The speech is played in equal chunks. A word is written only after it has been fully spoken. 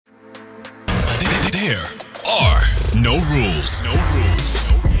There are no rules. No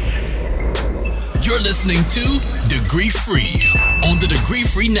rules. You're listening to Degree Free on the Degree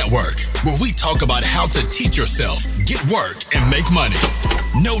Free Network, where we talk about how to teach yourself, get work, and make money.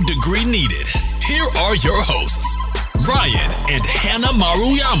 No degree needed. Here are your hosts, Ryan and Hannah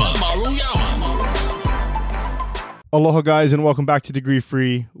Maruyama. Aloha, guys, and welcome back to Degree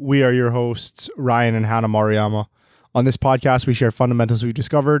Free. We are your hosts, Ryan and Hannah Maruyama. On this podcast, we share fundamentals we've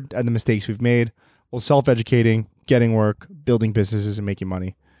discovered and the mistakes we've made while self-educating, getting work, building businesses, and making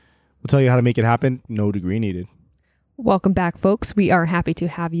money. We'll tell you how to make it happen. No degree needed. Welcome back, folks. We are happy to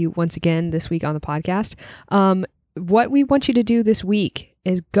have you once again this week on the podcast. What we want you to do this week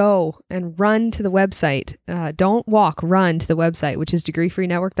is go and run to the website. Don't walk, run to the website, which is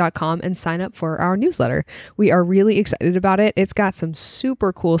degreefreenetwork.com, and sign up for our newsletter. We are really excited about it. It's got some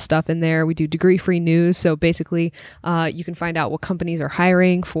super cool stuff in there. We do degree-free news. So basically, you can find out what companies are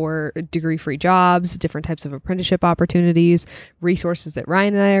hiring for degree-free jobs, different types of apprenticeship opportunities, resources that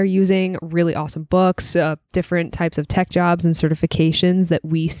Ryan and I are using, really awesome books, different types of tech jobs and certifications that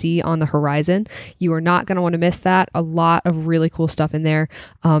we see on the horizon. You are not going to want to miss that. A lot of really cool stuff in there.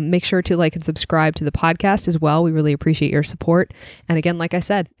 Make sure to like and subscribe to the podcast as well. We really appreciate your support. And again, like I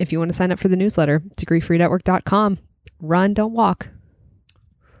said, if you want to sign up for the newsletter, degreefreenetwork.com. Run, don't walk.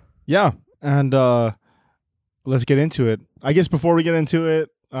 Yeah, and let's get into it. I guess before we get into it,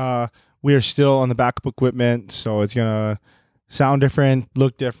 we are still on the backup equipment, so it's going to sound different,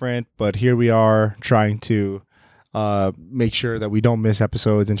 look different, but here we are trying to make sure that we don't miss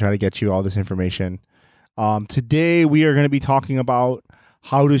episodes and try to get you all this information. Today, we are going to be talking about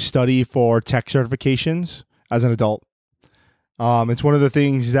how to study for tech certifications as an adult. It's one of the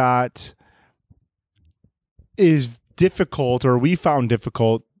things that is difficult, or we found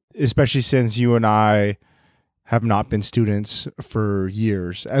difficult, especially since you and I have not been students for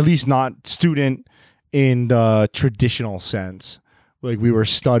years, at least not student in the traditional sense. Like we were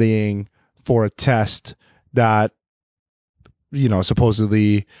studying for a test that, you know,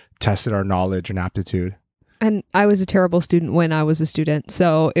 supposedly tested our knowledge and aptitude. And I was a terrible student when I was a student.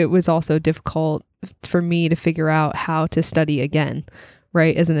 So it was also difficult for me to figure out how to study again,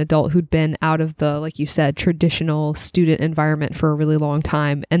 right? As an adult who'd been out of the, like you said, traditional student environment for a really long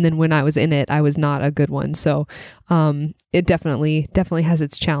time. And then when I was in it, I was not a good one. So it definitely has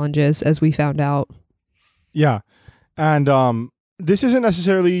its challenges, as we found out. Yeah. And this isn't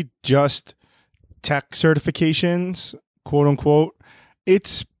necessarily just tech certifications, quote unquote.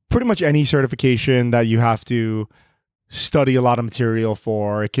 It's pretty much any certification that you have to study a lot of material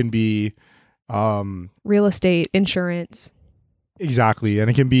for. It can be real estate, insurance. Exactly. And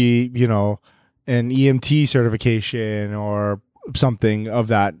it can be, you know, an EMT certification or something of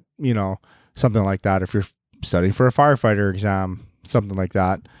that, you know, something like that. If you're studying for a firefighter exam, something like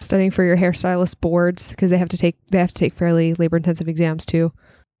that. Studying for your hairstylist boards, because they have to take fairly labor intensive exams too.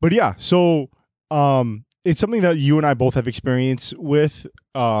 But yeah, so it's something that you and I both have experience with,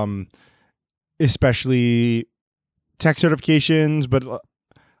 especially tech certifications, but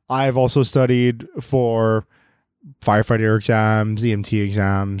I've also studied for firefighter exams, EMT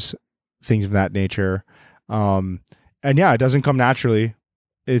exams, things of that nature. And yeah, it doesn't come naturally.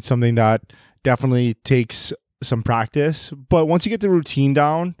 It's something that definitely takes some practice, but once you get the routine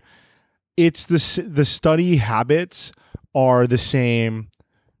down, it's the study habits are the same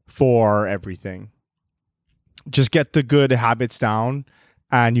for everything. Just get the good habits down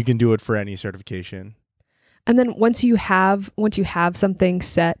and you can do it for any certification. And then once you have something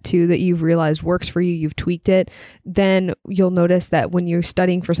set to that you've realized works for you, you've tweaked it, then you'll notice that when you're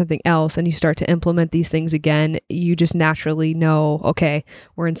studying for something else and you start to implement these things again, you just naturally know, okay,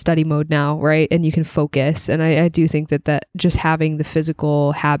 we're in study mode now, right? And you can focus. And I do think that just having the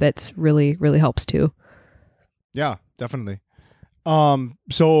physical habits really, really helps too. Yeah, definitely.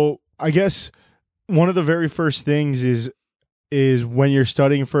 So I guess one of the very first things is when you're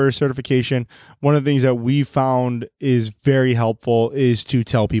studying for a certification, one of the things that we found is very helpful is to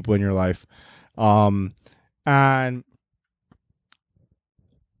tell people in your life. And I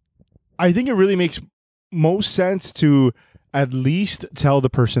think it really makes most sense to at least tell the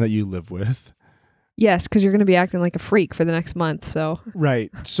person that you live with. Yes, because you're going to be acting like a freak for the next month. So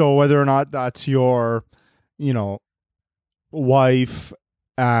right. So whether or not that's your, you know, wife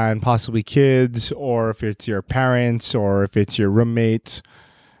and possibly kids, or if it's your parents, or if it's your roommates,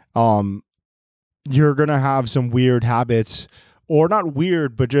 you're going to have some weird habits, or not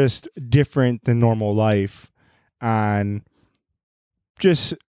weird, but just different than normal life. And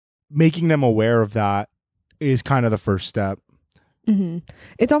just making them aware of that is kind of the first step.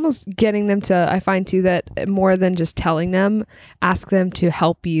 It's almost getting them to, I find too, that more than just telling them, ask them to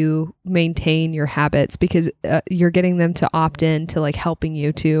help you maintain your habits, because you're getting them to opt in to like helping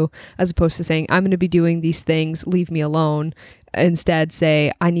you too, as opposed to saying, I'm going to be doing these things, leave me alone. Instead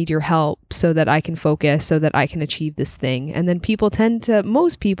say, I need your help so that I can focus, so that I can achieve this thing. And then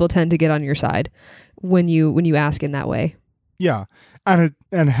most people tend to get on your side when you ask in that way. Yeah. And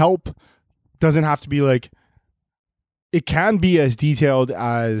help doesn't have to be like, it can be as detailed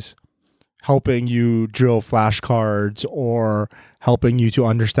as helping you drill flashcards or helping you to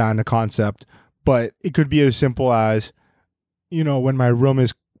understand a concept, but it could be as simple as, when my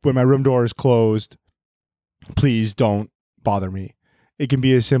room door is closed, please don't bother me. It can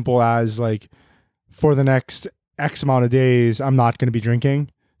be as simple as like, for the next X amount of days, I'm not going to be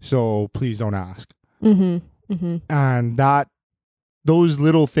drinking, so please don't ask. And those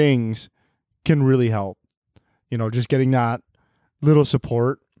little things can really help. Just getting that little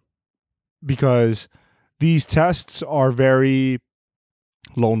support, because these tests are very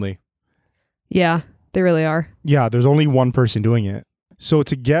lonely. Yeah, they really are. Yeah, there's only one person doing it. So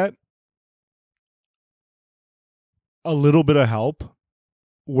to get a little bit of help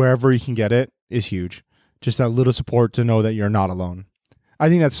wherever you can get it is huge. Just that little support to know that you're not alone. I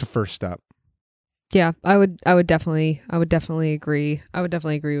think that's the first step. Yeah, I would definitely agree. I would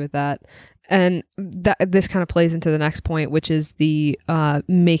definitely agree with that. And this kind of plays into the next point, which is the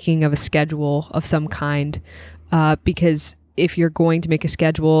making of a schedule of some kind. Because if you're going to make a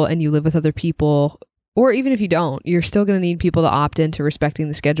schedule and you live with other people, or even if you don't, you're still going to need people to opt into respecting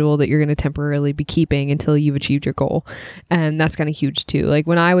the schedule that you're going to temporarily be keeping until you've achieved your goal. And that's kind of huge too. Like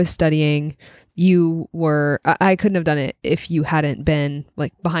when I was studying, I couldn't have done it if you hadn't been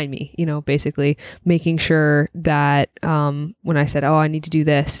like behind me, basically making sure that when I said, oh, I need to do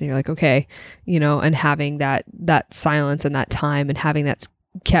this, and you're like, okay, and having that silence and that time and having that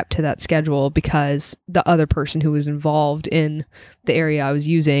kept to that schedule, because the other person who was involved in the area I was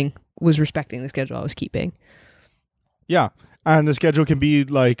using was respecting the schedule I was keeping. Yeah. And the schedule can be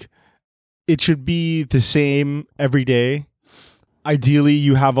like, it should be the same every day. Ideally,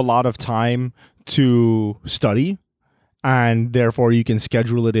 you have a lot of time to study, and therefore you can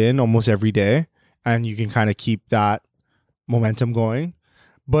schedule it in almost every day, and you can kind of keep that momentum going.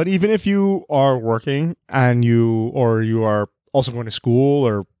 But even if you are working and you are also going to school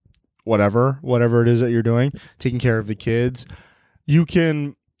or whatever it is that you're doing, taking care of the kids, you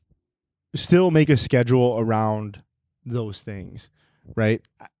can still make a schedule around those things, right?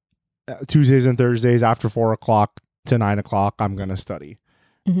 Tuesdays and Thursdays after 4:00 to 9:00, I'm going to study,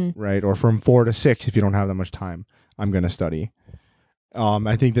 right? Or from 4 to 6, if you don't have that much time, I'm going to study.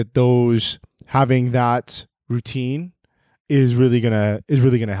 I think that having that routine is really going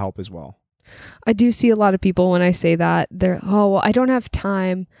to help as well. I do see a lot of people when I say that, they're, oh, well, I don't have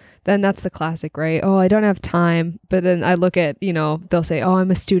time. Then that's the classic, right? Oh, I don't have time. But then I look at, they'll say, oh,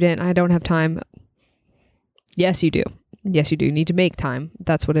 I'm a student, I don't have time. Yes, you do. Yes, you do. You need to make time.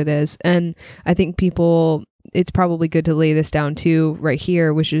 That's what it is. And I think it's probably good to lay this down too right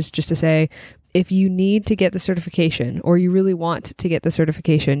here, which is just to say, if you need to get the certification, or you really want to get the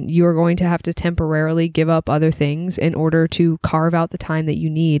certification, you are going to have to temporarily give up other things in order to carve out the time that you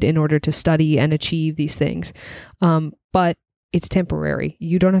need in order to study and achieve these things. But it's temporary.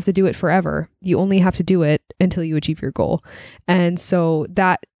 You don't have to do it forever. You only have to do it until you achieve your goal. And so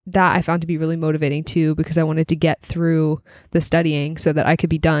that I found to be really motivating too, because I wanted to get through the studying so that I could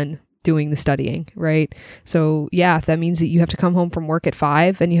be done doing the studying, right? So yeah, if that means that you have to come home from work at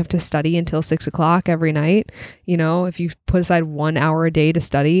 5 and you have to study until 6:00 every night, if you put aside 1 hour a day to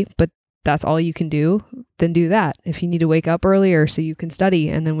study, but that's all you can do, then do that. If you need to wake up earlier so you can study,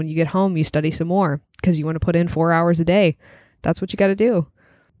 and then when you get home, you study some more because you want to put in 4 hours a day, that's what you got to do.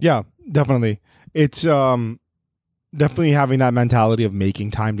 Yeah, definitely. It's definitely having that mentality of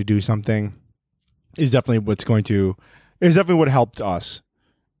making time to do something is definitely what helped us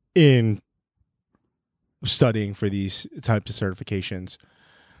in studying for these types of certifications.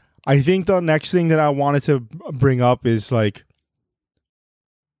 I think the next thing that I wanted to bring up is like,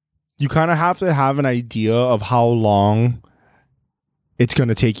 you kind of have to have an idea of how long it's going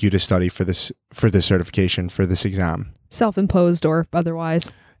to take you to study for this certification, for this exam. Self-imposed or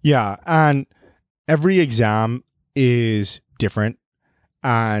otherwise. Yeah. And every exam is different,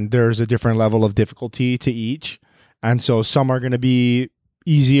 and there's a different level of difficulty to each. And so some are going to be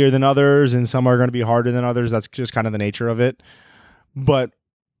easier than others, and some are going to be harder than others. That's just kind of the nature of it. But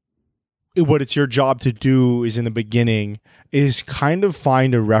what it's your job to do is, in the beginning, is kind of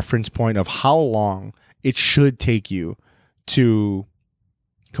find a reference point of how long it should take you to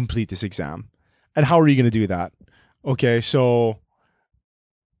complete this exam. And how are you going to do that? Okay, so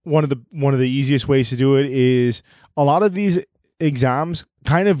one of the easiest ways to do it is a lot of these exams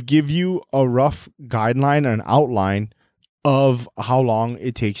kind of give you a rough guideline, an outline of how long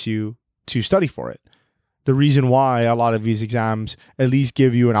it takes you to study for it. The reason why a lot of these exams at least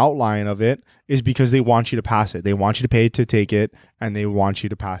give you an outline of it is because they want you to pass it. They want you to pay to take it, and they want you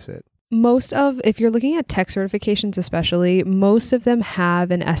to pass it. If you're looking at tech certifications especially, most of them have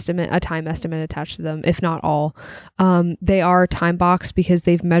a time estimate attached to them, if not all. They are time boxed because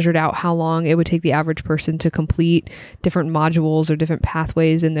they've measured out how long it would take the average person to complete different modules or different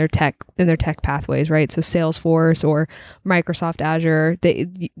pathways in their tech pathways, right? So Salesforce or Microsoft Azure,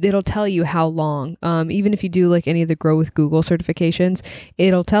 it'll tell you how long. Even if you do like any of the Grow with Google certifications,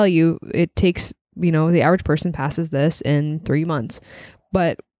 it'll tell you it takes, the average person passes this in 3 months.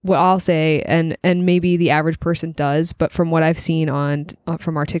 But what I'll say, and maybe the average person does, but from what I've seen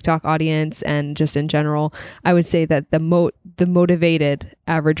from our TikTok audience and just in general, I would say that the motivated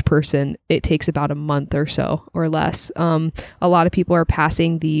average person, it takes about a month or so or less. A lot of people are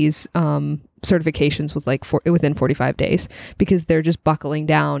passing these certifications within 45 days because they're just buckling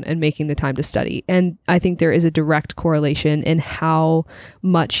down and making the time to study. And I think there is a direct correlation in how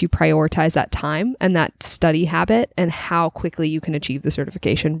much you prioritize that time and that study habit and how quickly you can achieve the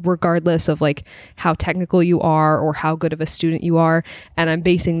certification, regardless of like how technical you are or how good of a student you are. And I'm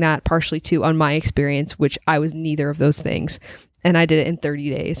basing that partially too on my experience, which I was neither of those things. And I did it in 30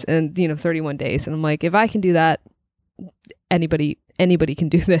 days and 31 days. And I'm like, if I can do that, anybody can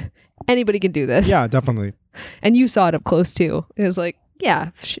do this. Anybody can do this. Yeah, definitely. And you saw it up close too. It was like,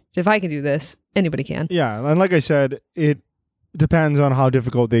 yeah, if I can do this, anybody can. Yeah, and like I said, it depends on how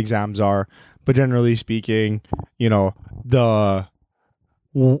difficult the exams are, but generally speaking, what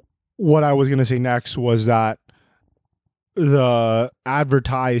I was going to say next was that the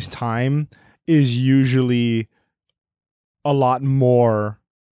advertised time is usually a lot more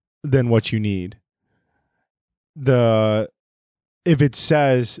than what you need. If it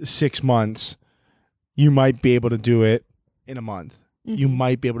says 6 months, you might be able to do it in a month. Mm-hmm. You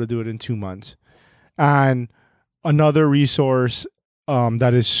might be able to do it in 2 months. And another resource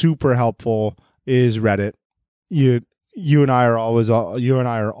that is super helpful is Reddit. You and I are always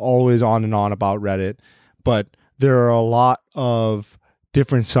on and on about Reddit, but there are a lot of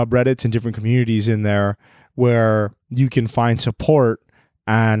different subreddits and different communities in there where you can find support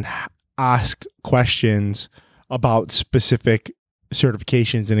and ask questions about specific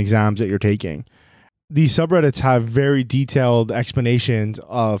certifications and exams that you're taking. These subreddits have very detailed explanations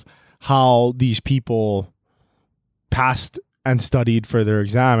of how these people passed and studied for their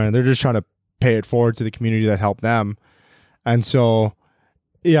exam, and they're just trying to pay it forward to the community that helped them. And so,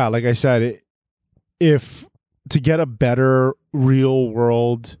 yeah, like I said, if to get a better real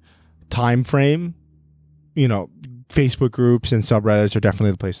world time frame, Facebook groups and subreddits are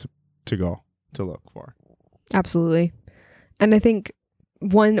definitely the place to go to look for. Absolutely. And I think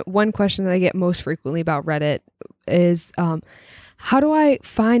one question that I get most frequently about Reddit is how do I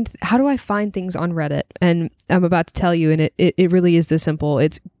find things on Reddit? And I'm about to tell you, and it really is this simple.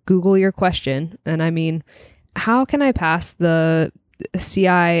 It's Google your question. And I mean, how can I pass the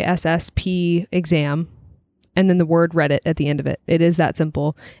CISSP exam? And then the word Reddit at the end of it. It is that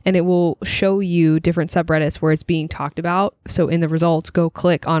simple. And it will show you different subreddits where it's being talked about. So in the results, go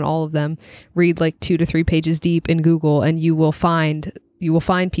click on all of them, read like 2 to 3 pages deep in Google, and you will find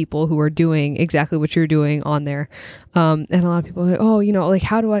people who are doing exactly what you're doing on there. And a lot of people are like,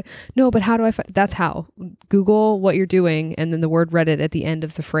 how do I find? That's how. Google what you're doing and then the word Reddit at the end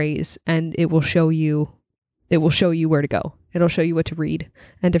of the phrase, and it will show you where to go. It'll show you what to read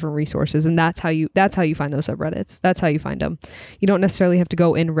and different resources. And that's how you find those subreddits. That's how you find them. You don't necessarily have to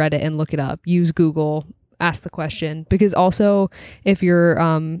go in Reddit and look it up. Use Google, ask the question, because also if you're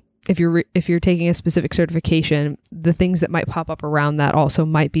taking a specific certification, the things that might pop up around that also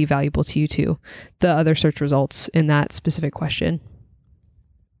might be valuable to you too. The other search results in that specific question.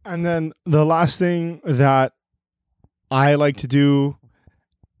 And then the last thing that I like to do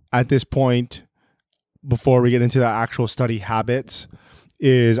at this point, before we get into the actual study habits,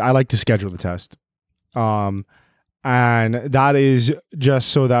 is I like to schedule the test. And that is just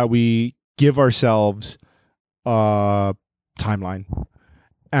so that we give ourselves a timeline.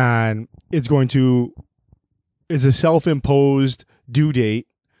 And it's a self-imposed due date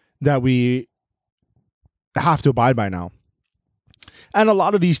that we have to abide by now. And a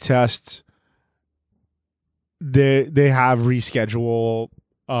lot of these tests, they have reschedule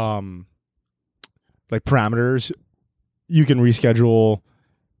like parameters. You can reschedule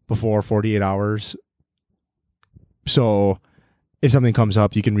before 48 hours. So if something comes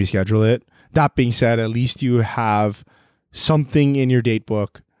up, you can reschedule it. That being said, at least you have something in your date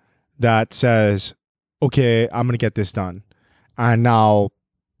book that says, okay, I'm going to get this done. And now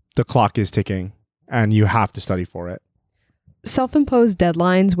the clock is ticking and you have to study for it. Self-imposed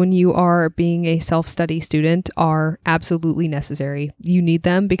deadlines when you are being a self-study student are absolutely necessary. You need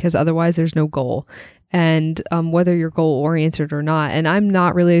them because otherwise there's no goal. And whether you're goal-oriented or not, and I'm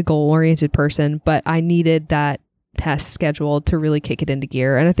not really a goal-oriented person, but I needed that test scheduled to really kick it into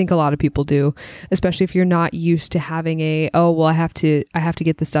gear. And I think a lot of people do, especially if you're not used to having I have to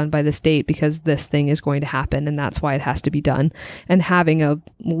get this done by this date because this thing is going to happen and that's why it has to be done. And having a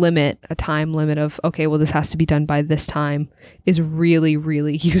time limit of, okay, well, this has to be done by this time is really,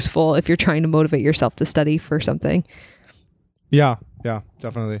 really useful if you're trying to motivate yourself to study for something. Yeah,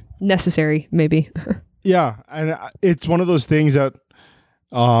 definitely. Necessary, maybe. Yeah. And it's one of those things that,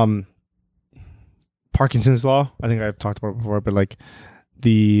 Parkinson's law, I think I've talked about it before, but like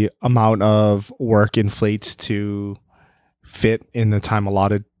the amount of work inflates to fit in the time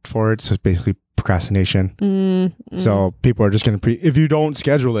allotted for it. So it's basically procrastination. Mm-hmm. So people are just going to, if you don't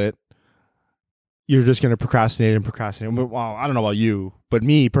schedule it, you're just going to procrastinate. Well, I don't know about you, but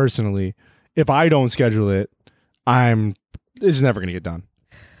me personally, if I don't schedule it, it's never going to get done.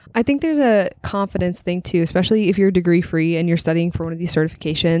 I think there's a confidence thing too, especially if you're degree free and you're studying for one of these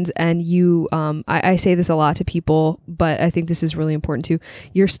certifications and you, I say this a lot to people, but I think this is really important too.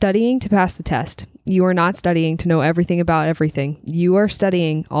 You're studying to pass the test. You are not studying to know everything about everything. You are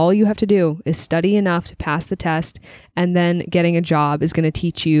studying. All you have to do is study enough to pass the test, and then getting a job is going to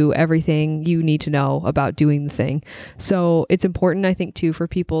teach you everything you need to know about doing the thing. So it's important, I think, too, for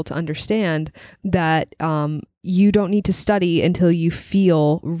people to understand that you don't need to study until you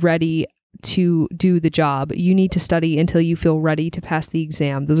feel ready to do the job. You need to study until you feel ready to pass the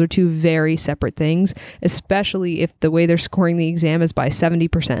exam. Those are two very separate things, especially if the way they're scoring the exam is by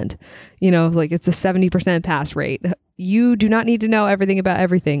 70%. Like it's a 70% pass rate. You do not need to know everything about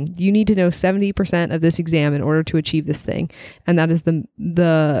everything. You need to know 70% of this exam in order to achieve this thing. And that is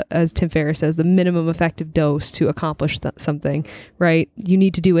the as Tim Ferriss says, the minimum effective dose to accomplish something, right? You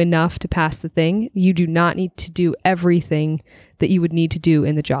need to do enough to pass the thing. You do not need to do everything that you would need to do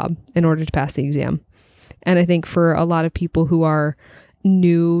in the job in order to pass the exam. And I think for a lot of people who are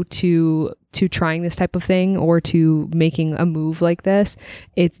new to trying this type of thing or to making a move like this,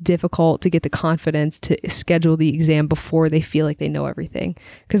 it's difficult to get the confidence to schedule the exam before they feel like they know everything.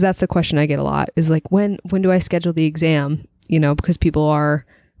 Because that's the question I get a lot is like, when do I schedule the exam? Because people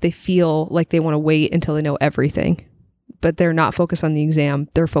they feel like they want to wait until they know everything, but they're not focused on the exam.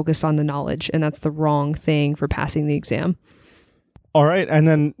 They're focused on the knowledge, and that's the wrong thing for passing the exam. All right. And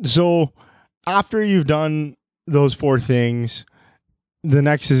then, so after you've done those 4 things, the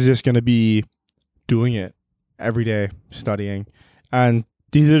next is just going to be doing it every day, studying. And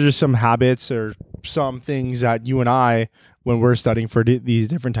these are just some habits or some things that you and I, when we're studying for these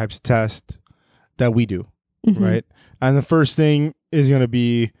different types of tests, that we do, right? And the first thing is going to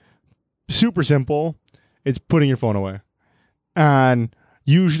be super simple. It's putting your phone away. And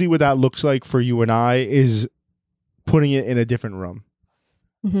usually what that looks like for you and I is putting it in a different room.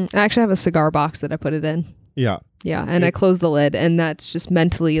 I actually have a cigar box that I put it in. Yeah. Yeah, and I close the lid, and that's just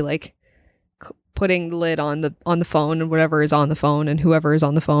mentally like putting the lid on the phone and whatever is on the phone and whoever is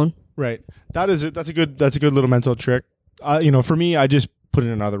on the phone. Right. That's a good little mental trick. For me, I just put it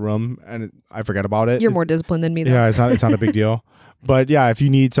in another room and I forget about it. You're more disciplined than me, though. Yeah, it's not a big deal. But yeah, if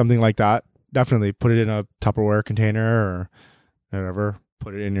you need something like that, definitely put it in a Tupperware container or whatever.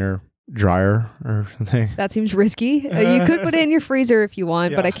 Put it in your dryer or something. That seems risky. You could put it in your freezer if you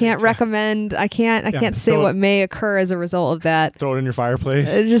want, but I can't recommend. I can't say what may occur as a result of that. Throw it in your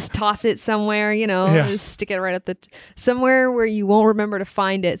fireplace. Just toss it somewhere. Just stick it right at somewhere where you won't remember to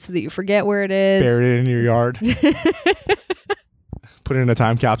find it, so that you forget where it is. Bury it in your yard. Put it in a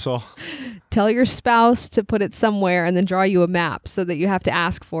time capsule. Tell your spouse to put it somewhere, and then draw you a map so that you have to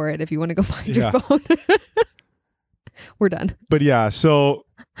ask for it if you want to go find your phone. We're done. But yeah, so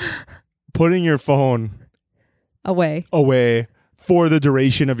putting your phone away for the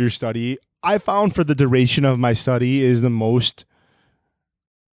duration of your study, I found for the duration of my study is the most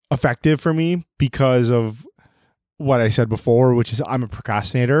effective for me because of what I said before, which is I'm a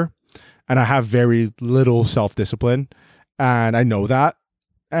procrastinator and I have very little self-discipline, and I know that.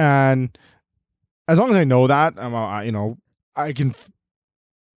 And as long as I know that, I can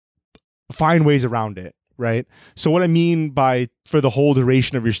find ways around it. Right. So what I mean by for the whole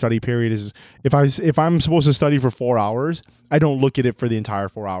duration of your study period is if I'm supposed to study for 4 hours, I don't look at it for the entire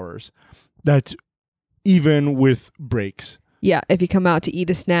 4 hours. That's even with breaks. Yeah. If you come out to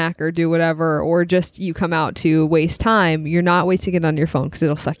eat a snack or do whatever, or just you come out to waste time, you're not wasting it on your phone because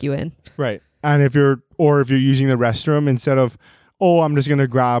it'll suck you in. Right. And if you're using the restroom, instead of, I'm just going to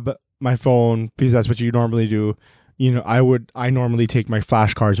grab my phone because that's what you normally do. I normally take my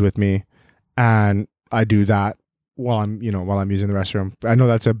flashcards with me, and I do that while I'm using the restroom. I know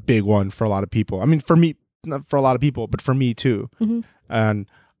that's a big one for a lot of people. I mean, for me, not for a lot of people, but for me too. Mm-hmm. And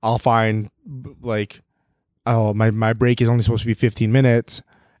I'll find like, oh, my break is only supposed to be 15 minutes,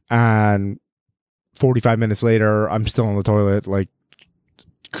 and 45 minutes later, I'm still on the toilet, like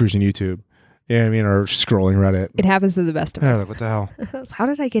cruising YouTube. You know what I mean? Or scrolling Reddit. It happens to the best of us. Like, what the hell? How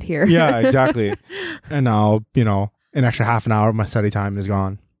did I get here? Yeah, exactly. And now, an extra half an hour of my study time is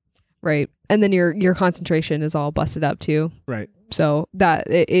gone. Right. And then your concentration is all busted up too. Right. So that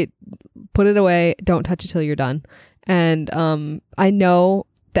it put it away. Don't touch it till you're done. And I know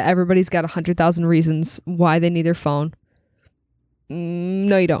that everybody's got 100,000 reasons why they need their phone.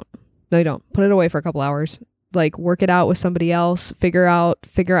 No, you don't. Put it away for a couple hours. Like, work it out with somebody else. Figure out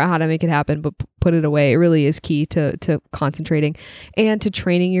how to make it happen, but put it away. It really is key to concentrating and to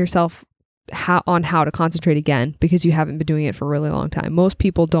training yourself on how to concentrate again, because you haven't been doing it for a really long time. Most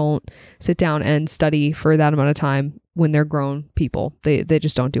people don't sit down and study for that amount of time when they're grown people. They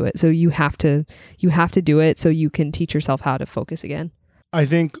just don't do it. So you have to do it so you can teach yourself how to focus again. I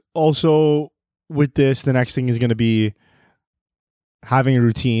think also with this, the next thing is going to be having a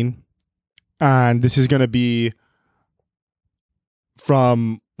routine. And this is going to be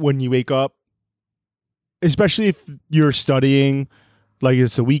from when you wake up, especially if you're studying, like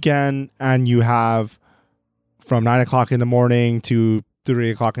it's the weekend and you have from 9 o'clock in the morning to 3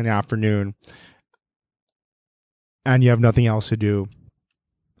 o'clock in the afternoon and you have nothing else to do.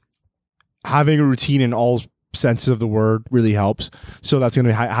 Having a routine in all senses of the word really helps. So that's going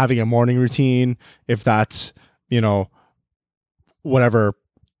to be having a morning routine. If that's, whatever,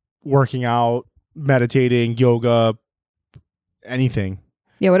 working out, meditating, yoga, anything.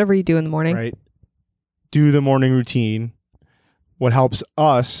 Yeah, whatever you do in the morning. Right. Do the morning routine. What helps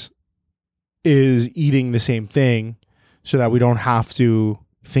us is eating the same thing so that we don't have to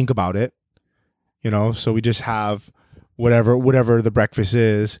think about it. So we just have whatever the breakfast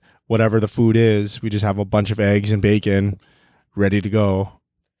is, whatever the food is, we just have a bunch of eggs and bacon ready to go.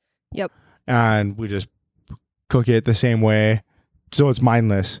 Yep. And we just cook it the same way. So it's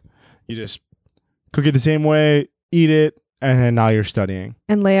mindless. You just cook it the same way, eat it, and then now you're studying.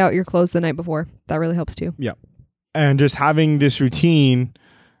 And lay out your clothes the night before. That really helps too. Yeah. And just having this routine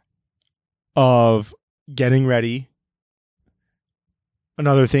of getting ready.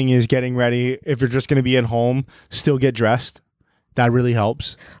 Another thing is getting ready. If you're just going to be at home, still get dressed. That really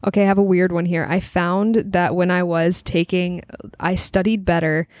helps. Okay, I have a weird one here. I found that when I studied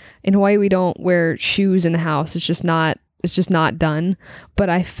better. In Hawaii, we don't wear shoes in the house. It's just not done. But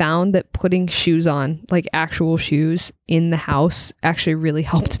I found that putting shoes on, like actual shoes in the house, actually really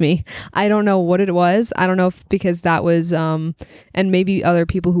helped me. I don't know what it was. I don't know if because that was, and maybe other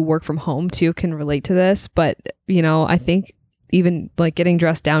people who work from home too can relate to this. But, I think even like getting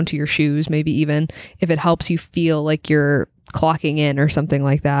dressed down to your shoes, maybe even if it helps you feel like you're clocking in or something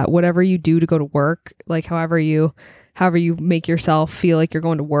like that, whatever you do to go to work, like however you make yourself feel like you're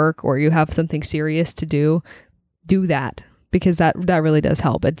going to work or you have something serious to do that, because that really does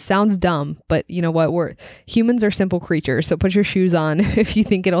help. It sounds dumb, but you know what? Humans are simple creatures. So put your shoes on if you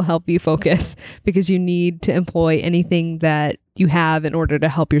think it'll help you focus, because you need to employ anything that you have in order to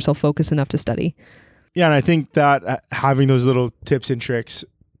help yourself focus enough to study. Yeah. And I think that having those little tips and tricks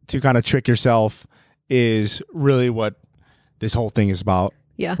to kind of trick yourself is really what this whole thing is about.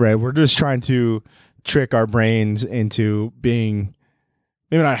 Yeah. Right. We're just trying to trick our brains into being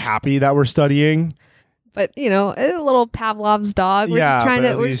maybe not happy that we're studying, but a little Pavlov's dog. We're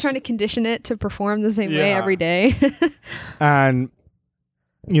just trying to condition it to perform the same way every day. And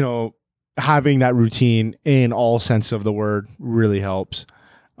having that routine in all sense of the word really helps.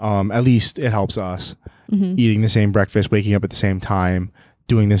 At least it helps us. Mm-hmm. Eating the same breakfast, waking up at the same time,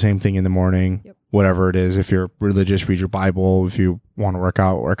 doing the same thing in the morning, whatever it is. If you're religious, read your Bible. If you want to work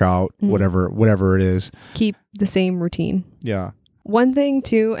out, mm-hmm. whatever it is. Keep the same routine. Yeah. One thing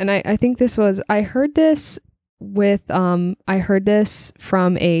too, and I think I heard this from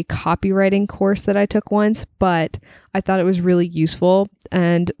a copywriting course that I took once, but I thought it was really useful.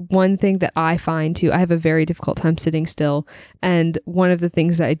 And one thing that I find too, I have a very difficult time sitting still. And one of the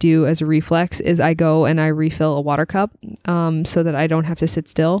things that I do as a reflex is I go and I refill a water cup so that I don't have to sit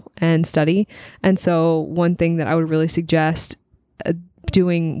still and study. And so one thing that I would really suggest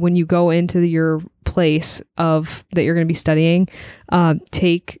doing when you go into your place that you're going to be studying,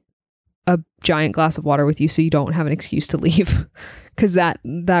 take a giant glass of water with you so you don't have an excuse to leave, because that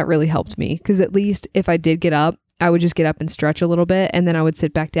really helped me. Because at least if I did get up I would just get up and stretch a little bit, and then I would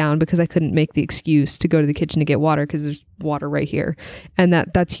sit back down because I couldn't make the excuse to go to the kitchen to get water because there's water right here. And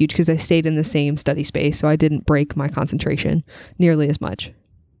that's huge because I stayed in the same study space, so I didn't break my concentration nearly as much.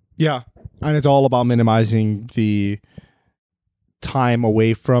 Yeah. And it's all about minimizing the time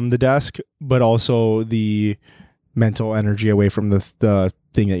away from the desk, but also the mental energy away from the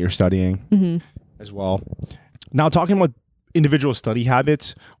thing that you're studying as well. Now, talking about individual study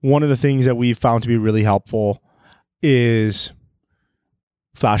habits, one of the things that we've found to be really helpful is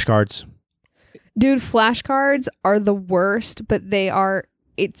flashcards. Dude, flashcards are the worst, but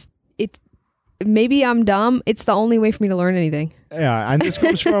it's maybe I'm dumb. It's the only way for me to learn anything. Yeah, and this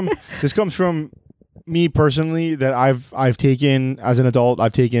comes from me personally, that I've taken as an adult.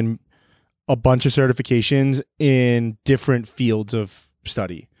 I've taken a bunch of certifications in different fields of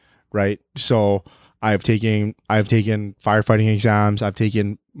study, right? So I've taken firefighting exams, I've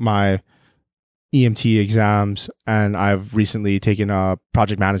taken my EMT exams, and I've recently taken a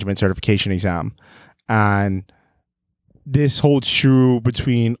project management certification exam. And this holds true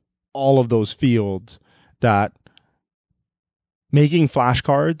between all of those fields, that making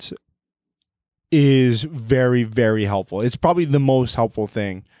flashcards is very, very helpful. It's probably the most helpful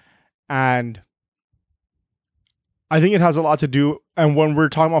thing. And I think it has a lot to do. And when we're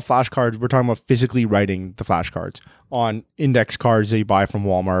talking about flashcards, we're talking about physically writing the flashcards on index cards that you buy from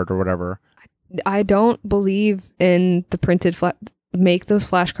Walmart or whatever. I don't believe in the printed make those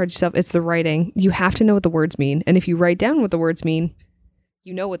flashcards yourself. It's the writing. You have to know what the words mean. And if you write down what the words mean,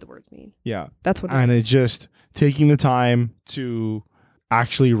 you know what the words mean. Yeah. That's what it's just taking the time to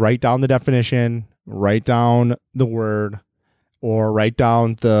actually write down the definition, write down the word, or write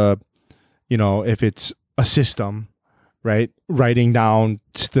down if it's a system, right? Writing down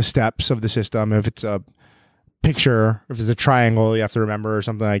the steps of the system. If it's a picture, if it's a triangle, you have to remember, or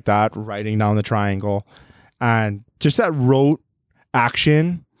something like that, writing down the triangle. And just that rote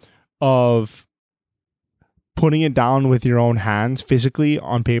action of putting it down with your own hands physically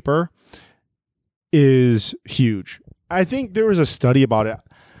on paper is huge. I think there was a study about it.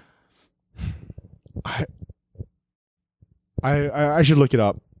 I should look it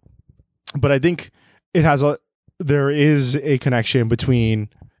up, but I think there is a connection between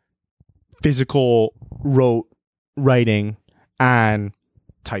physical rote writing and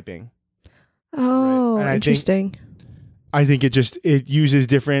typing. Oh, right? interesting. I think it uses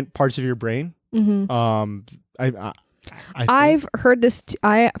different parts of your brain. I've heard this.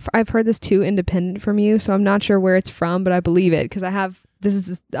 I've heard this too, independent from you. So I'm not sure where it's from, but I believe it because I have.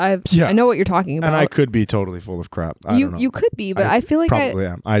 I know what you're talking about. And I could be totally full of crap. I don't know. You could be, but I feel like probably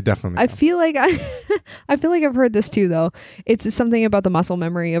am. I definitely. I feel like I feel like I've heard this too, though. It's something about the muscle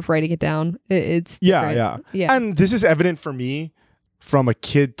memory of writing it down. It's yeah. And this is evident for me from a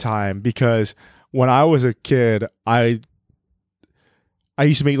kid time, because when I was a kid, I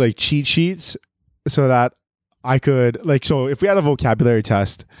used to make like cheat sheets so that I could so if we had a vocabulary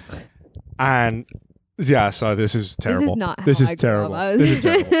test, and so this is terrible. This is terrible. This is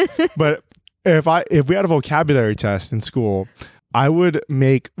terrible. But if we had a vocabulary test in school, I would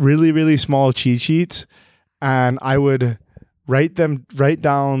make really, really small cheat sheets, and I would write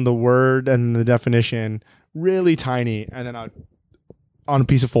down the word and the definition really tiny, and then on a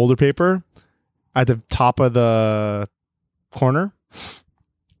piece of folder paper at the top of the corner,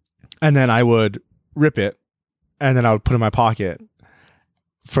 and then I would rip it, and then I would put it in my pocket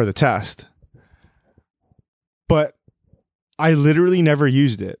for the test. But I literally never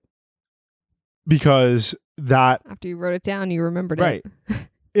used it because after you wrote it down, you remembered it. Right.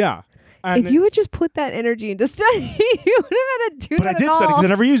 Yeah. And if you would just put that energy into study, you would have had to do that. But I did study because I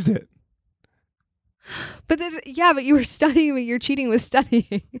never used it. But you were studying, but your cheating was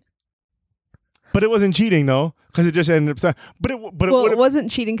studying. But it wasn't cheating though, because it just ended up. It wasn't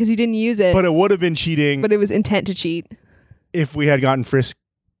cheating because you didn't use it. But it would have been cheating. But it was intent to cheat. If we had gotten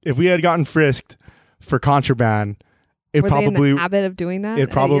frisked, for contraband, Were they in the habit of doing that?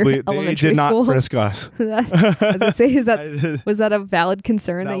 They did not frisk us. I was gonna say, was that a valid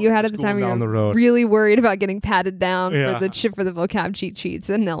concern that you had at the time? You were really worried about getting patted down for the vocab cheat sheets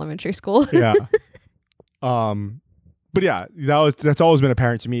in elementary school. Yeah. But yeah, that's always been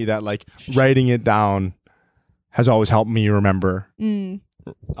apparent to me that like writing it down has always helped me remember. Because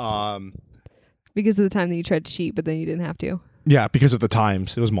of the time that you tried to cheat, but then you didn't have to. Yeah, because of the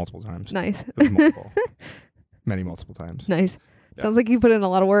times. It was multiple times. Nice. It was multiple. Many multiple times. Nice. Yeah. Sounds like you put in a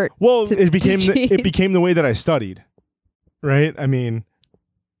lot of work. Well, it became the way that I studied. Right? I mean,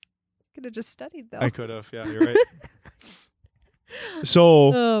 could have just studied though. I could have. Yeah, you're right.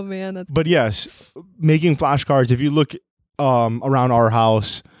 So, oh man, but yes, making flashcards. If you look around our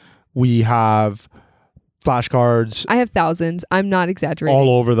house, we have flashcards I have thousands. I'm not exaggerating. all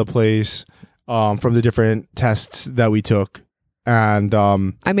over the place from the different tests that we took. And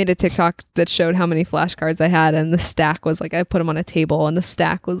I made a TikTok that showed how many flashcards I had, and the stack was like, I put them on a table, and the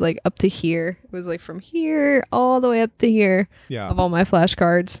stack was like up to here. It was like from here all the way up to here of all my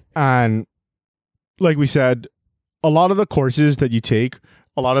flashcards. And like we said, a lot of the courses that you take,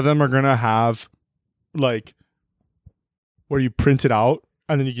 a lot of them are going to have like where you print it out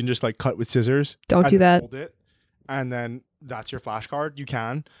and then you can just like cut with scissors. Don't do that. Hold it, and then that's your flashcard. You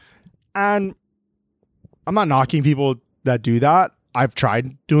can. And I'm not knocking people that do that. I've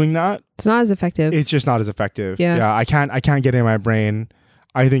tried doing that. It's not as effective. It's just not as effective. Yeah. I can't get it in my brain.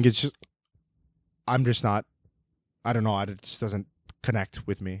 I think it's just, I'm just not, I don't know. It just doesn't connect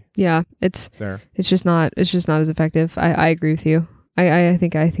with me. Yeah. It's just not as effective. I agree with you. I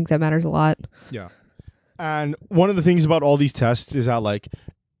think that matters a lot. Yeah. And one of the things about all these tests is that like,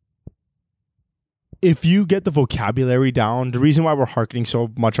 if you get the vocabulary down, the reason why we're harkening so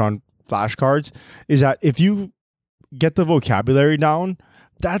much on flashcards is that if you get the vocabulary down,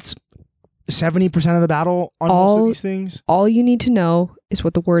 that's 70% of the battle on most of these things. All you need to know is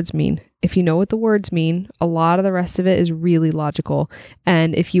what the words mean. If you know what the words mean, a lot of the rest of it is really logical.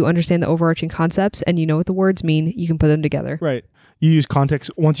 And if you understand the overarching concepts and you know what the words mean, you can put them together. Right. You use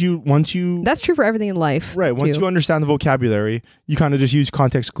context once you That's true for everything in life. Right. Once you understand the vocabulary, you kind of just use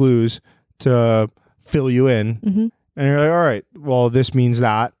context clues to fill you in. Mm-hmm. And you're like, all right, well, this means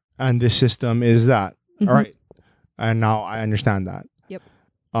that, and this system is that. Mm-hmm. All right. And now I understand that. Yep.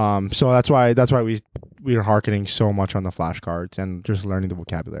 So that's why we are harkening so much on the flashcards and just learning the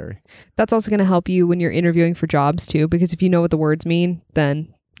vocabulary. That's also going to help you when you're interviewing for jobs too, because if you know what the words mean,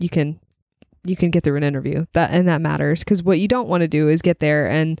 then you can get through an interview. That matters, because what you don't want to do is get there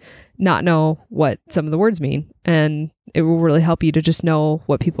and not know what some of the words mean. And it will really help you to just know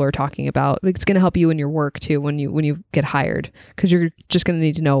what people are talking about. It's going to help you in your work too when you get hired, because you're just going to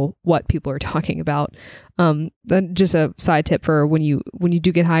need to know what people are talking about. Then just a side tip for when you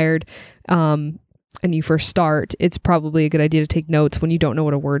do get hired, and you first start, it's probably a good idea to take notes when you don't know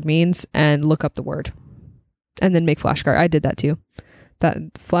what a word means and look up the word and then make flashcards. I did that too. That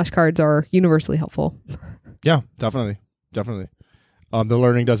flashcards are universally helpful. Yeah, definitely. The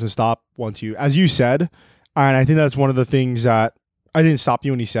learning doesn't stop once you, as you said, and I think that's one of the things that I didn't stop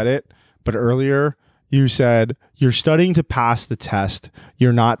you when you said it, but earlier you said you're studying to pass the test.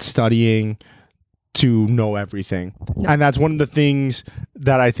 You're not studying to know everything. No. And that's one of the things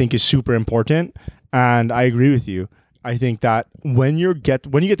that I think is super important. And I agree with you. I think that when you get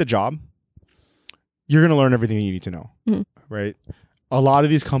the job, you're going to learn everything you need to know, right? A lot of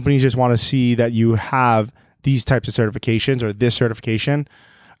these companies just want to see that you have these types of certifications or this certification.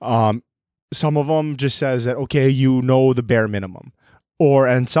 Some of them just says that, okay, you know the bare minimum.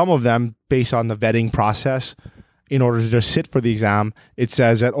 And some of them, based on the vetting process, in order to just sit for the exam, it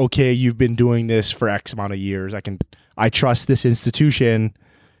says that, okay, you've been doing this for X amount of years. I trust this institution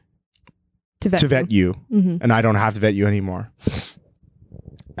to vet you, and I don't have to vet you anymore.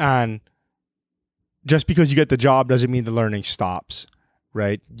 And just because you get the job doesn't mean the learning stops,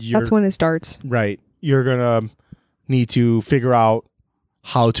 right? That's when it starts. Right. You're going to need to figure out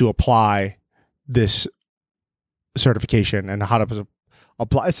how to apply this certification and how to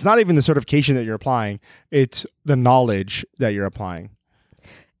apply. It's not even the certification that you're applying. It's the knowledge that you're applying.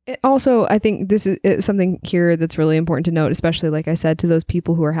 Also, I think this is something here that's really important to note, especially like I said, to those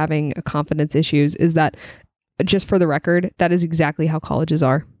people who are having confidence issues, is that, just for the record, that is exactly how colleges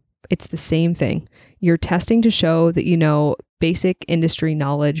are. It's the same thing. You're testing to show that you know basic industry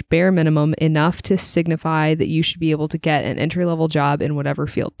knowledge, bare minimum, enough to signify that you should be able to get an entry-level job in whatever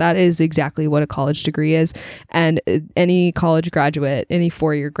field. That is exactly what a college degree is. And any college graduate, any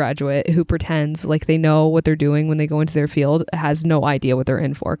four-year graduate who pretends like they know what they're doing when they go into their field has no idea what they're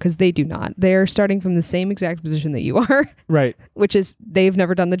in for, because they do not. They're starting from the same exact position that you are. Right. Which is they've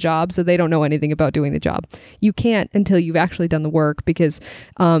never done the job, so they don't know anything about doing the job. You can't until you've actually done the work, because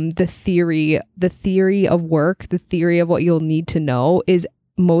the theory of work, the theory of what you'll need to know is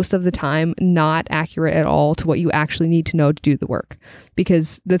most of the time not accurate at all to what you actually need to know to do the work.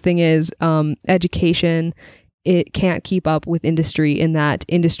 Because the thing is, education, it can't keep up with industry, in that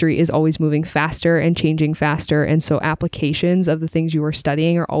industry is always moving faster and changing faster. And so applications of the things you are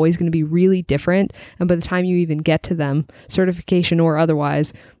studying are always going to be really different. And by the time you even get to them, certification or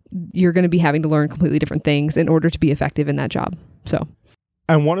otherwise, you're going to be having to learn completely different things in order to be effective in that job. So,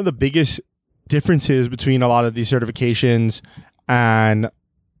 and one of the biggest differences between a lot of these certifications and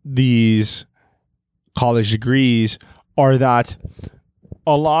these college degrees are that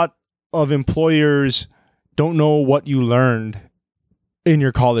a lot of employers don't know what you learned in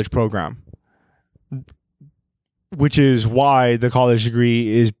your college program. which is why the college degree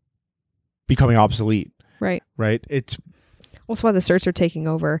is becoming obsolete. Right. Right. It's That's why the certs are taking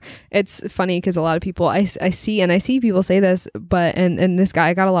over. It's funny because a lot of people I see people say this, but and this guy,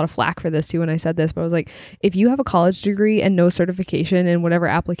 I got a lot of flack for this too when I said this, but I was like, if you have a college degree and no certification in whatever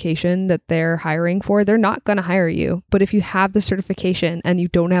application that they're hiring for, they're not going to hire you. But if you have the certification and you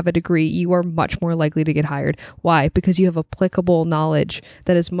don't have a degree, you are much more likely to get hired. Why? Because you have applicable knowledge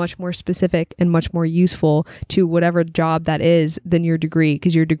that is much more specific and much more useful to whatever job that is than your degree,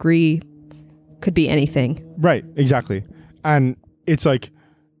 because your degree could be anything. right. Exactly. And it's like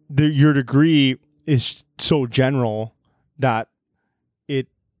your degree is so general that it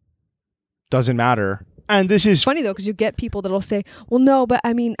doesn't matter. And this is It's funny though, because you get people that'll say, well, no, but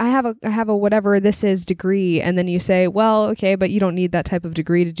I mean, I have a whatever this is degree. And then you say, well, okay, but you don't need that type of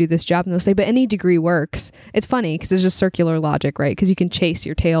degree to do this job. And they'll say, but any degree works. It's funny because it's just circular logic, right? Because you can chase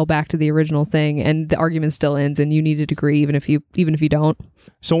your tail back to the original thing and the argument still ends and you need a degree even if you don't.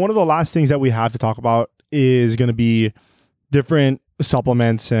 So one of the last things that we have to talk about is going to be different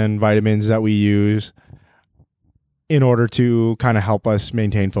supplements and vitamins that we use in order to kind of help us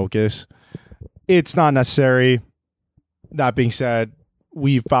maintain focus. It's not necessary. That being said,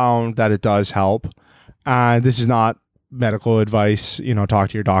 we found that it does help. And this is not medical advice. Talk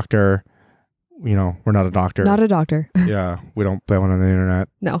to your doctor. We're not a doctor. Not a doctor. Yeah, we don't play one on the internet.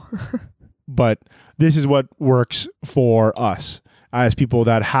 No. But this is what works for us as people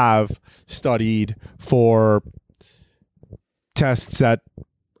that have studied for tests that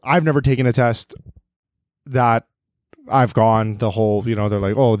I've never taken a test that I've gone the whole, they're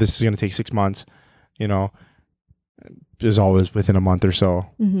like, oh, this is going to take 6 months, is always within a month or so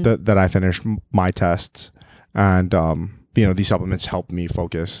that I finish my tests. And, these supplements help me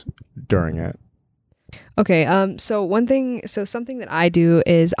focus during it. Okay. Something that I do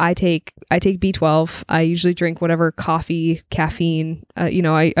is I take B12. I usually drink whatever coffee, caffeine,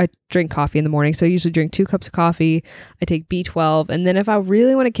 I drink coffee in the morning. So I usually drink 2 cups of coffee. I take B12. And then if I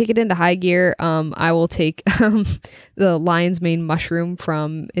really want to kick it into high gear, I will take, the lion's mane mushroom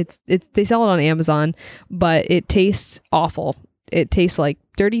from they sell it on Amazon, but it tastes awful. It tastes like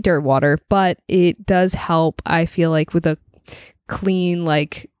dirty dirt water, but it does help. I feel like with a clean,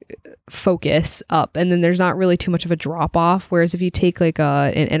 focus up, and then there's not really too much of a drop off, whereas if you take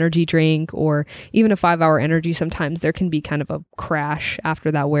an energy drink or even a 5-hour energy, sometimes there can be kind of a crash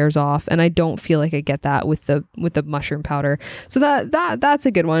after that wears off, and I don't feel like I get that with the mushroom powder. So that's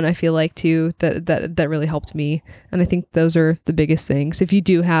a good one, I feel like, too, that really helped me. And I think those are the biggest things. If you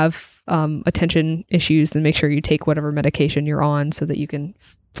do have attention issues, then make sure you take whatever medication you're on so that you can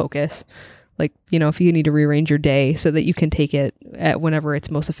focus. If you need to rearrange your day so that you can take it at whenever it's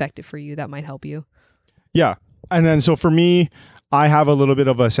most effective for you, that might help you. Yeah. And then, so for me, I have a little bit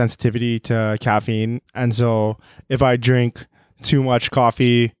of a sensitivity to caffeine. And so if I drink too much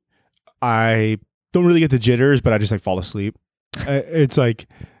coffee, I don't really get the jitters, but I just fall asleep. It's like,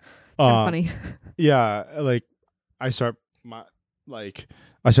 funny. Yeah. I start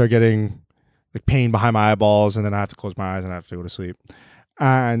getting pain behind my eyeballs, and then I have to close my eyes and I have to go to sleep.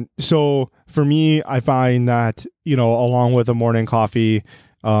 And so for me, I find that, along with a morning coffee,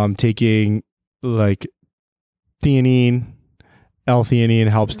 taking theanine, L-theanine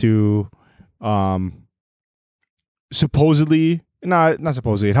helps to, supposedly, not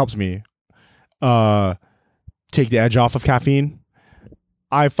supposedly, it helps me, take the edge off of caffeine.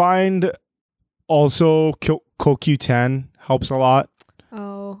 I find also CoQ10 helps a lot.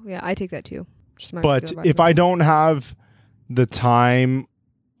 Oh, yeah, I take that too. But if I don't have the time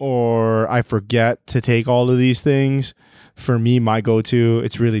or I forget to take all of these things, for me, my go-to,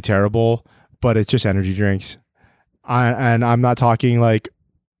 it's really terrible, but it's just energy drinks. And I'm not talking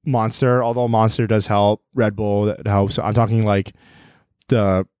Monster, although Monster does help. Red Bull, that helps. I'm talking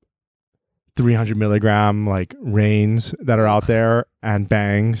the 300 milligram Reigns that are out there, and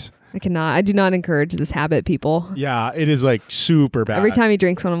Bangs. I do not encourage this habit, people. Yeah, it is super bad. Every time he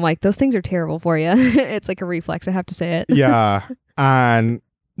drinks one, I'm like, those things are terrible for you. It's like a reflex. I have to say it. Yeah.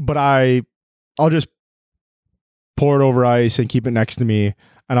 But I'll just pour it over ice and keep it next to me,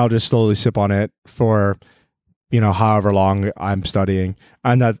 and I'll just slowly sip on it for, however long I'm studying.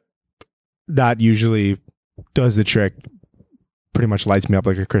 And that usually does the trick. Pretty much lights me up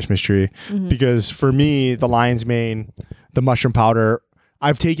like a Christmas tree. Mm-hmm. Because for me, the lion's mane, the mushroom powder,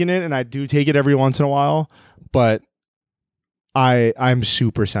 I've taken it, and I do take it every once in a while, but I'm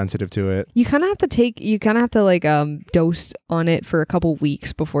super sensitive to it. You kind of have to dose on it for a couple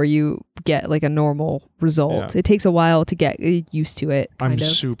weeks before you get a normal result. Yeah. It takes a while to get used to it. I'm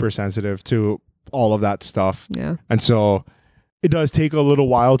super sensitive to all of that stuff. Yeah. And so it does take a little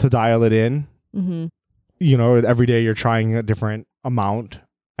while to dial it in. Mm-hmm. every day you're trying a different amount,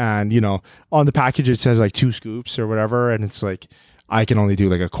 and on the package it says like 2 scoops or whatever, and it's like I can only do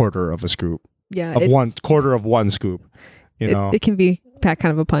like a quarter of a scoop, quarter of one scoop. It can be packed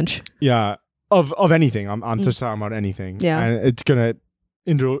kind of a punch. Yeah, of anything. I'm just talking about anything. Yeah, and it's gonna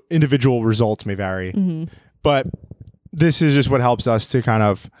individual results may vary, but this is just what helps us to kind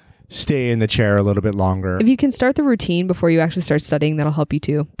of stay in the chair a little bit longer. If you can start the routine before you actually start studying, that'll help you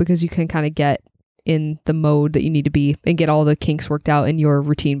too, because you can kind of get in the mode that you need to be and get all the kinks worked out in your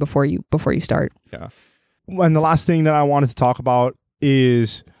routine before you start. Yeah. And the last thing that I wanted to talk about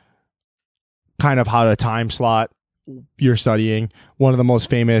is kind of how to time slot your studying. One of the most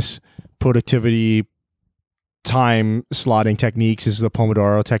famous productivity time slotting techniques is the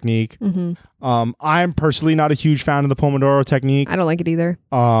Pomodoro technique. I'm personally not a huge fan of the Pomodoro technique. I don't like it either.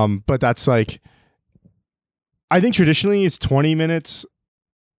 But that's like, I think traditionally it's 20 minutes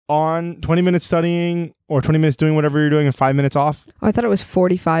on, 20 minutes studying, or 20 minutes doing whatever you're doing and 5 minutes off. Oh, I thought it was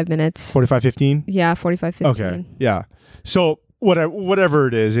 45 minutes. 45, 15? Yeah, 45, 15. Okay. Yeah. So whatever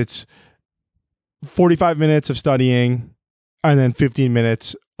it is, it's 45 minutes of studying and then 15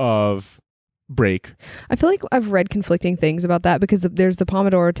 minutes of break. I feel like I've read conflicting things about that, because there's the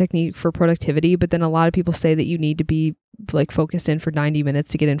Pomodoro technique for productivity, but then a lot of people say that you need to be like focused in for 90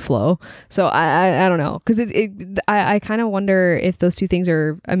 minutes to get in flow. So I don't know, because I kind of wonder if those two things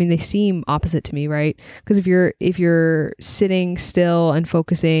are, I mean, they seem opposite to me, right? Because if you're sitting still and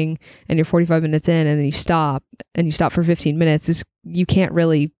focusing and you're 45 minutes in and then you stop for 15 minutes, you can't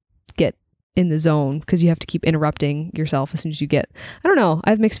really get in the zone, because you have to keep interrupting yourself as soon as you get, I don't know.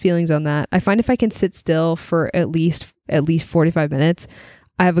 I have mixed feelings on that. I find if I can sit still for at least 45 minutes,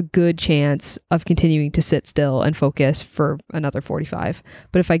 I have a good chance of continuing to sit still and focus for another 45.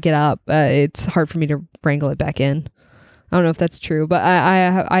 But if I get up, it's hard for me to wrangle it back in. I don't know if that's true, but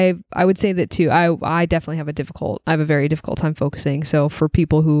I would say that too. I definitely have a very difficult time focusing. So for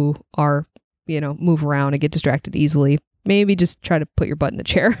people who are, move around and get distracted easily, maybe just try to put your butt in the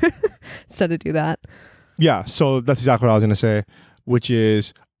chair instead of do that. Yeah, so that's exactly what I was going to say, which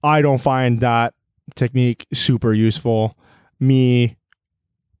is I don't find that technique super useful.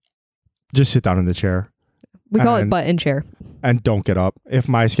 Just sit down in the chair. We call it butt in chair. And don't get up. If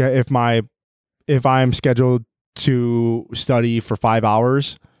I'm scheduled to study for 5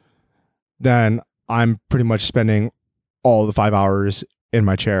 hours, then I'm pretty much spending all the 5 hours in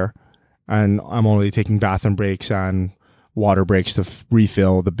my chair, and I'm only taking bathroom breaks and water breaks to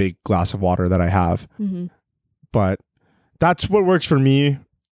refill the big glass of water that I have. But that's what works for me.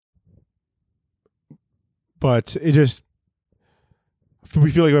 But we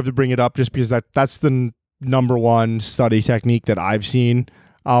feel like we have to bring it up just because that's the number one study technique that I've seen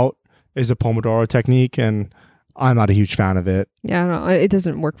out is a Pomodoro technique, and I'm not a huge fan of it. Yeah, I don't know. It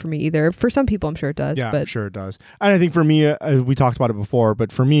doesn't work for me either. For some people, I'm sure it does. Yeah, I'm sure it does. And I think for me, we talked about it before,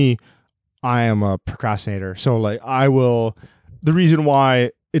 but for me, I am a procrastinator. So like the reason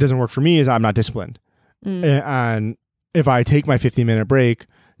why it doesn't work for me is I'm not disciplined. And if I take my 15-minute break,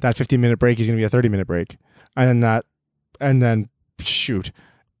 that 15-minute break is going to be a 30-minute break. And then shoot.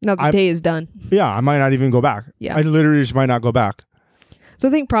 Now the day is done. Yeah, I might not even go back. Yeah. I literally just might not go back. So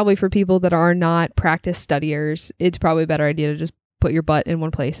I think probably for people that are not practice studiers, it's probably a better idea to just put your butt in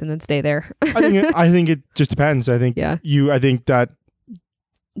one place and then stay there. I think it just depends. I think I think that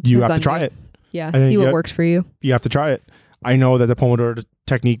you have to try it. Yeah, see what works for you. You have to try it. I know that the Pomodoro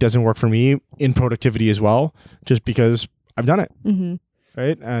technique doesn't work for me in productivity as well, just because I've done it.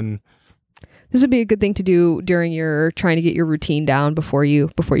 Right? And this would be a good thing to do during your trying to get your routine down before you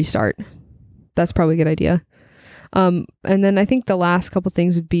start. That's probably a good idea. And then I think the last couple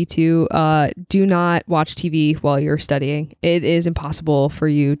things would be to do not watch TV while you're studying. It is impossible for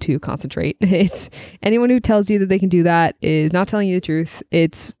you to concentrate. It's anyone who tells you that they can do that is not telling you the truth.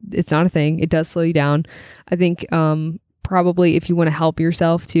 It's not a thing. It does slow you down. I think probably if you want to help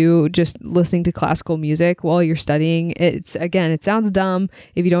yourself too, just listening to classical music while you're studying. It sounds dumb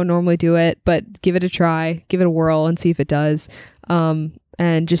if you don't normally do it, but give it a try, give it a whirl and see if it does. And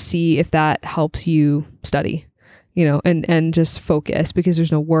just see if that helps you study. And just focus, because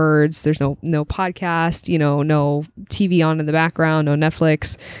there's no words, there's no podcast, no TV on in the background, no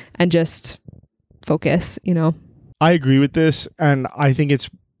Netflix, and just focus, I agree with this. And I think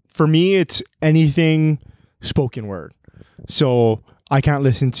for me, it's anything spoken word. So I can't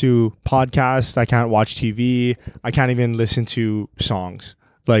listen to podcasts. I can't watch TV. I can't even listen to songs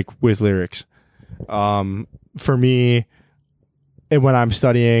like with lyrics. For me, when I'm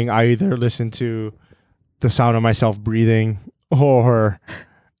studying, I either listen to the sound of myself breathing, or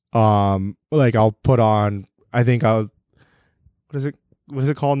I'll put on, what is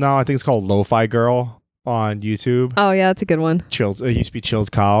it called now? I think it's called Lo-Fi Girl. on YouTube. Oh yeah, that's a good one. Chilled. It used to be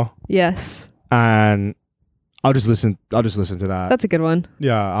Chilled Cow, Yes, and I'll just listen to that. that's a good one.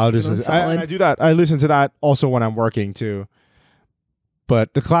 Yeah, I'll just Good one, listen. solid. I do that. I listen to that also when I'm working too.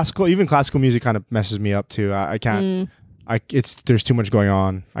 But the even classical music kind of messes me up too. I can't. There's too much going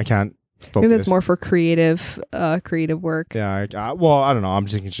on. I can't focus. Maybe it's more for creative work. Yeah. Well, I don't know. I'm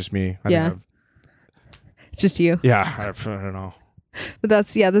thinking it's just me. Yeah. It's just you. I don't know. But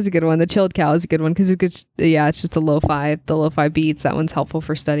that's a good one. The Chilled Cow is a good one because it's just the lo-fi beats. That one's helpful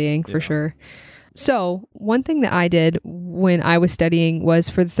for studying for sure. So one thing that I did when I was studying was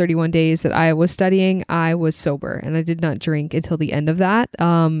for the 31 days that I was studying, I was sober and I did not drink until the end of that.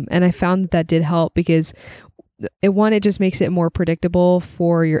 And I found that did help because it just makes it more predictable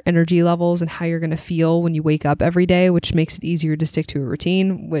for your energy levels and how you're going to feel when you wake up every day, which makes it easier to stick to a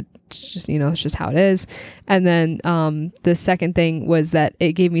routine, which just, it's just how it is. And then the second thing was that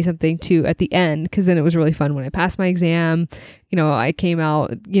it gave me something to at the end, because then it was really fun when I passed my exam. I came out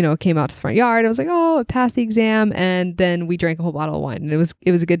to the front yard. I was like, oh, I passed the exam. And then we drank a whole bottle of wine and it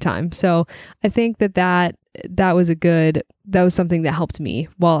was a good time. So I think that was something that helped me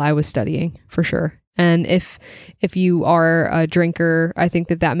while I was studying for sure. And if you are a drinker, I think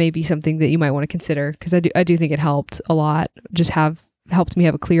that may be something that you might want to consider, because I do think it helped a lot. Just helped me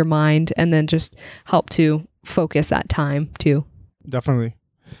have a clear mind, and then just help to focus that time too. Definitely.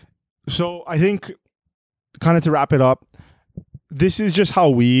 So I think, kind of to wrap it up, this is just how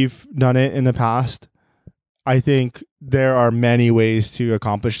we've done it in the past. I think there are many ways to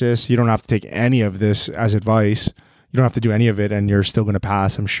accomplish this. You don't have to take any of this as advice. You don't have to do any of it and you're still going to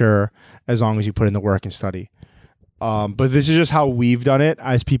pass, I'm sure, as long as you put in the work and study. But this is just how we've done it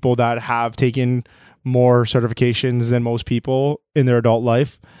as people that have taken more certifications than most people in their adult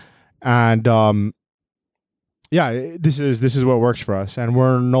life. And this is what works for us. And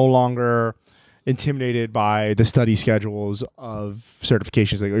we're no longer intimidated by the study schedules of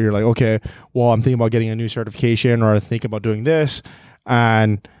certifications. Like you're like, okay, well, I'm thinking about getting a new certification, or I'm thinking about doing this,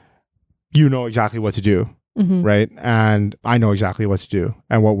 and you know exactly what to do. Mm-hmm. Right. And I know exactly what to do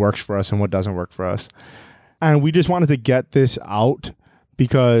and what works for us and what doesn't work for us. And we just wanted to get this out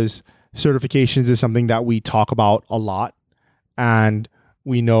because certifications is something that we talk about a lot. And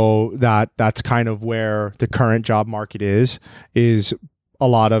we know that that's kind of where the current job market is a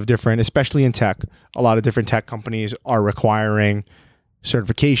lot of different, especially in tech, a lot of different tech companies are requiring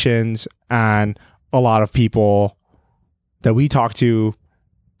certifications, and a lot of people that we talk to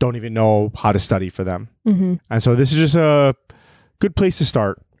don't even know how to study for them. Mm-hmm. And so this is just a good place to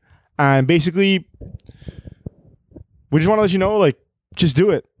start. And basically, we just want to let you know, like, just do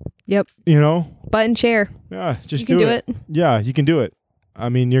it. Yep. Button share. Yeah, just do it. Yeah, you can do it. I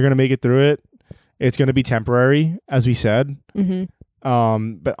mean, you're going to make it through it. It's going to be temporary, as we said. Mm-hmm.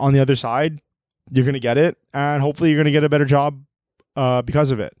 But on the other side, you're going to get it. And hopefully you're going to get a better job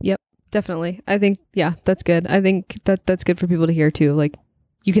because of it. Yep, definitely. I think, that's good. I think that's good for people to hear too. Like,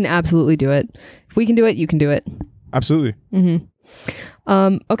 you can absolutely do it. If we can do it, you can do it. Absolutely.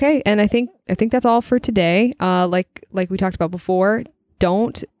 Mm-hmm. Okay. And I think that's all for today. Like we talked about before, you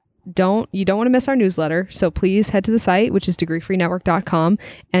don't want to miss our newsletter. So please head to the site, which is degreefreenetwork.com,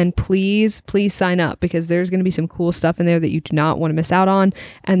 and please sign up, because there's going to be some cool stuff in there that you do not want to miss out on.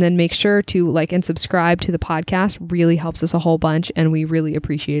 And then make sure to like and subscribe to the podcast. Really helps us a whole bunch, and we really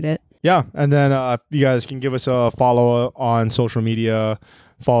appreciate it. Yeah. And then you guys can give us a follow on social media.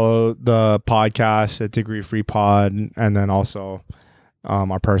 Follow the podcast at Degree Free Pod, and then also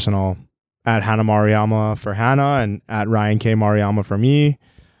our personal at Hannah Mariyama for Hannah and at Ryan K. Mariyama for me.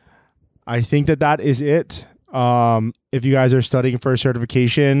 I think that is it. If you guys are studying for a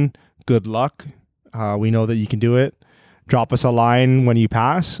certification, good luck. We know that you can do it. Drop us a line when you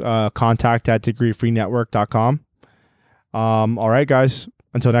pass. Contact at degreefreenetwork.com. All right, guys.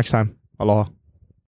 Until next time. Aloha.